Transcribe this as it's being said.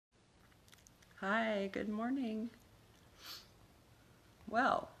Hi, good morning.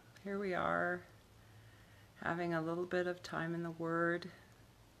 Well, here we are having a little bit of time in the Word.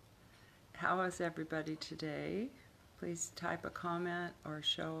 How is everybody today? Please type a comment or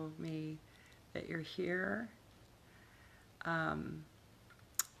show me that you're here.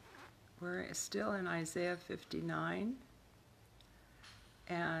 We're still in Isaiah 59,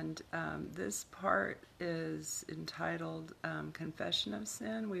 and this part is entitled Confession of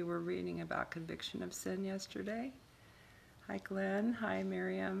Sin. We were reading about conviction of sin yesterday. Hi Glenn, hi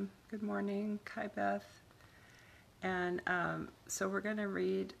Miriam, good morning, hi Beth. And so we're going to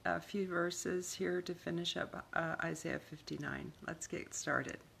read a few verses here to finish up Isaiah 59. Let's get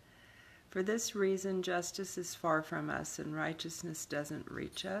started. For this reason, justice is far from us and righteousness doesn't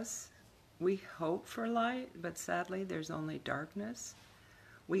reach us. We hope for light, but sadly there's only darkness.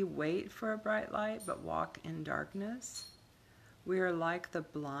 We wait for a bright light, but walk in darkness. We are like the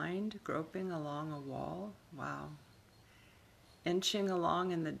blind groping along a wall. Wow. Inching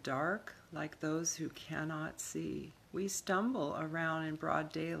along in the dark like those who cannot see. We stumble around in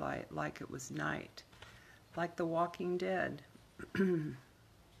broad daylight like it was night, like the walking dead.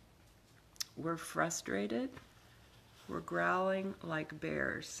 We're frustrated. We're growling like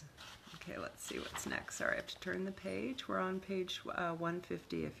bears. Okay, let's see what's next. Sorry, I have to turn the page. We're on page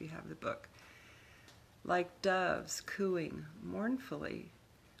 150 if you have the book. Like doves cooing mournfully.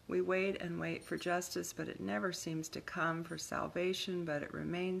 We wait and wait for justice, but it never seems to come, for salvation, but it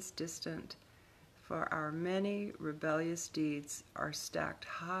remains distant. For our many rebellious deeds are stacked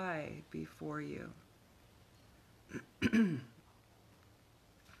high before you.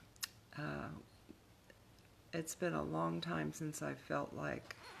 It's been a long time since I felt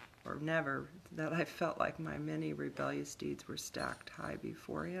like, or never, that I felt like my many rebellious deeds were stacked high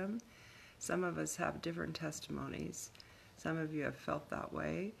before Him. Some of us have different testimonies. Some of you have felt that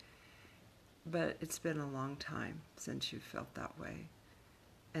way. But it's been a long time since you felt that way.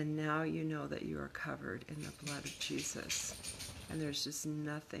 And now you know that you are covered in the blood of Jesus. And there's just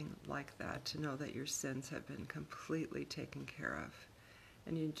nothing like that, to know that your sins have been completely taken care of.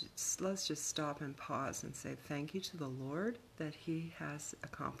 And let's just stop and pause and say thank you to the Lord that He has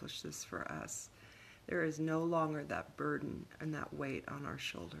accomplished this for us. There is no longer that burden and that weight on our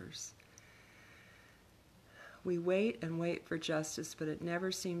shoulders. We wait and wait for justice, but it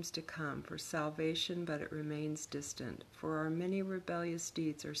never seems to come, for salvation, but it remains distant. For our many rebellious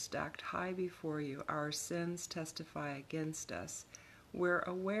deeds are stacked high before you. Our sins testify against us. We're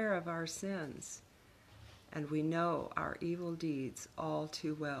aware of our sins, and we know our evil deeds all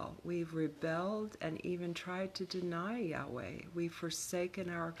too well. We've rebelled and even tried to deny Yahweh. We've forsaken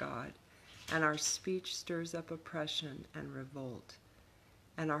our God, and our speech stirs up oppression and revolt.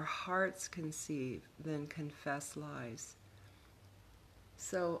 And our hearts conceive, then confess lies.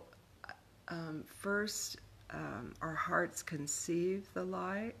 So first, our hearts conceive the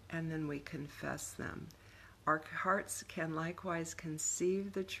lie, and then we confess them. Our hearts can likewise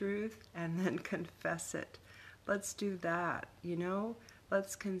conceive the truth and then confess it. Let's do that,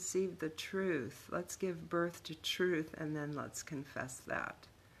 Let's conceive the truth. Let's give birth to truth, and then let's confess that.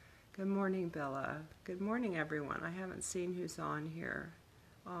 Good morning, Bella. Good morning, everyone. I haven't seen who's on here.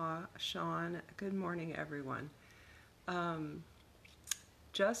 Sean, good morning, everyone.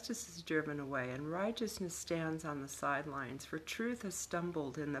 Justice is driven away, and righteousness stands on the sidelines, for truth has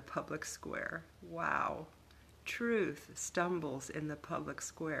stumbled in the public square. Wow. Truth stumbles in the public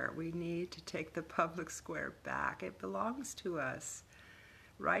square. We need to take the public square back. It belongs to us.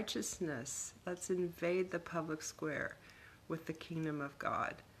 Righteousness, let's invade the public square with the kingdom of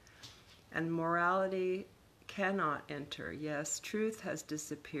God. And morality cannot enter. Yes, truth has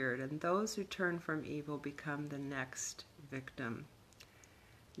disappeared, and those who turn from evil become the next victim.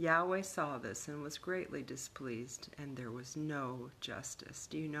 Yahweh saw this and was greatly displeased, and there was no justice.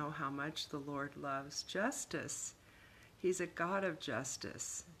 Do you know how much the Lord loves justice? He's a God of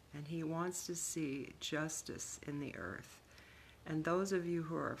justice, and He wants to see justice in the earth. And those of you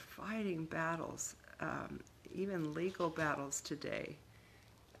who are fighting battles, even legal battles today,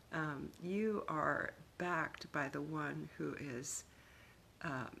 you are backed by the one who is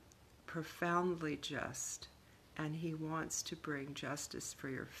profoundly just, and He wants to bring justice for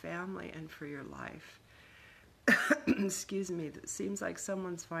your family and for your life. Excuse me, it seems like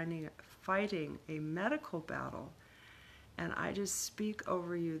someone's fighting a medical battle, and I just speak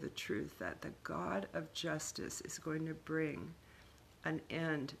over you the truth that the God of justice is going to bring an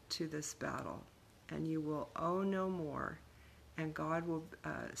end to this battle, and you will owe no more, and God will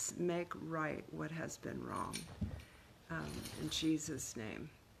make right what has been wrong. In Jesus' name.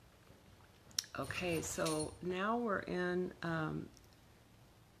 Okay, so now we're in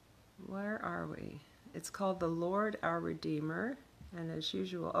Where are we? It's called The Lord Our Redeemer. And as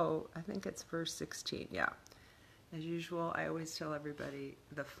usual, oh, I think it's verse 16. Yeah. As usual, I always tell everybody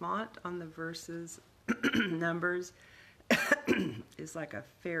the font on the verses, numbers, is like a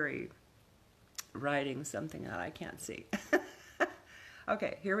fairy writing something that I can't see.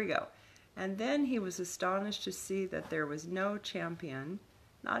 Okay, here we go. And then he was astonished to see that there was no champion,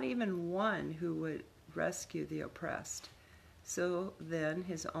 not even one who would rescue the oppressed. So then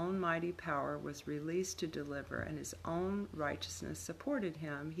his own mighty power was released to deliver, and his own righteousness supported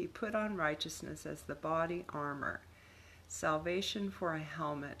him. He put on righteousness as the body armor, salvation for a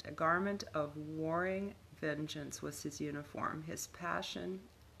helmet, a garment of warring vengeance was his uniform, his passion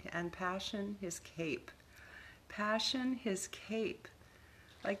his cape. Passion his cape.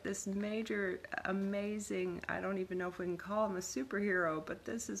 Like this major, amazing, I don't even know if we can call him a superhero, but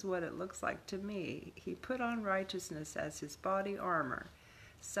this is what it looks like to me. He put on righteousness as his body armor,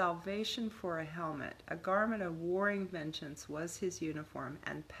 salvation for a helmet, a garment of warring vengeance was his uniform,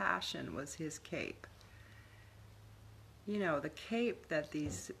 and passion was his cape. You know, the cape that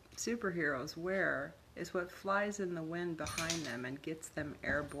these superheroes wear is what flies in the wind behind them and gets them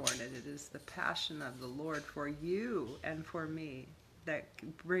airborne, and it is the passion of the Lord for you and for me that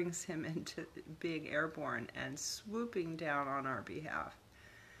brings him into being airborne and swooping down on our behalf.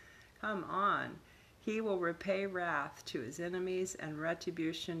 Come on. He will repay wrath to his enemies and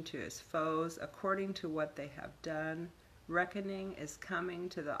retribution to his foes according to what they have done. Reckoning is coming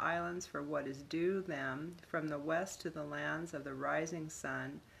to the islands for what is due them, from the west to the lands of the rising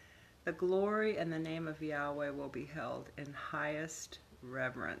sun. The glory and the name of Yahweh will be held in highest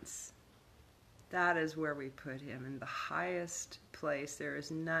reverence. That is where we put him, in the highest place. There is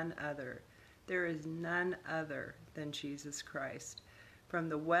none other. There is none other than Jesus Christ. From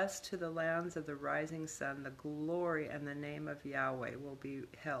the west to the lands of the rising sun, the glory and the name of Yahweh will be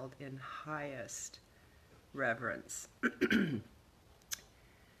held in highest reverence.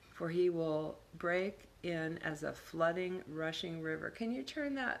 For he will break in as a flooding, rushing river. Can you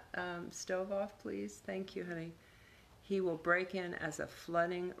turn that stove off, please? Thank you, honey. He will break in as a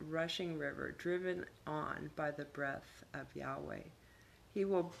flooding, rushing river, driven on by the breath of Yahweh. He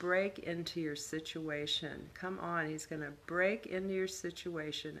will break into your situation. Come on, he's going to break into your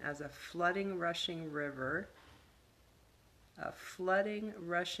situation as a flooding, rushing river. A flooding,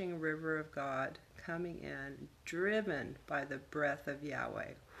 rushing river of God coming in, driven by the breath of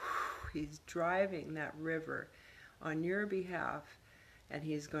Yahweh. He's driving that river on your behalf, and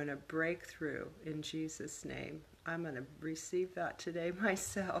he's going to break through in Jesus' name. I'm going to receive that today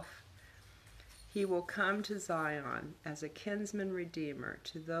myself. He will come to Zion as a kinsman redeemer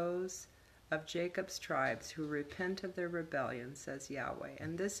to those of Jacob's tribes who repent of their rebellion, says Yahweh.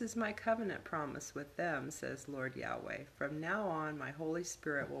 And this is my covenant promise with them, says Lord Yahweh. From now on, my Holy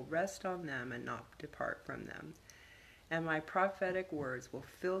Spirit will rest on them and not depart from them. And my prophetic words will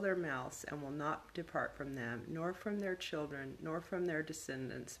fill their mouths and will not depart from them, nor from their children, nor from their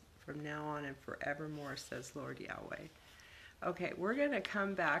descendants, from now on and forevermore, says Lord Yahweh. Okay, we're going to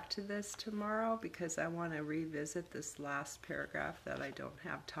come back to this tomorrow because I want to revisit this last paragraph that I don't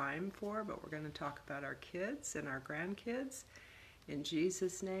have time for, but we're going to talk about our kids and our grandkids. In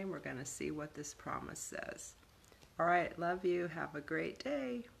Jesus' name, we're going to see what this promise says. All right, love you. Have a great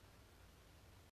day.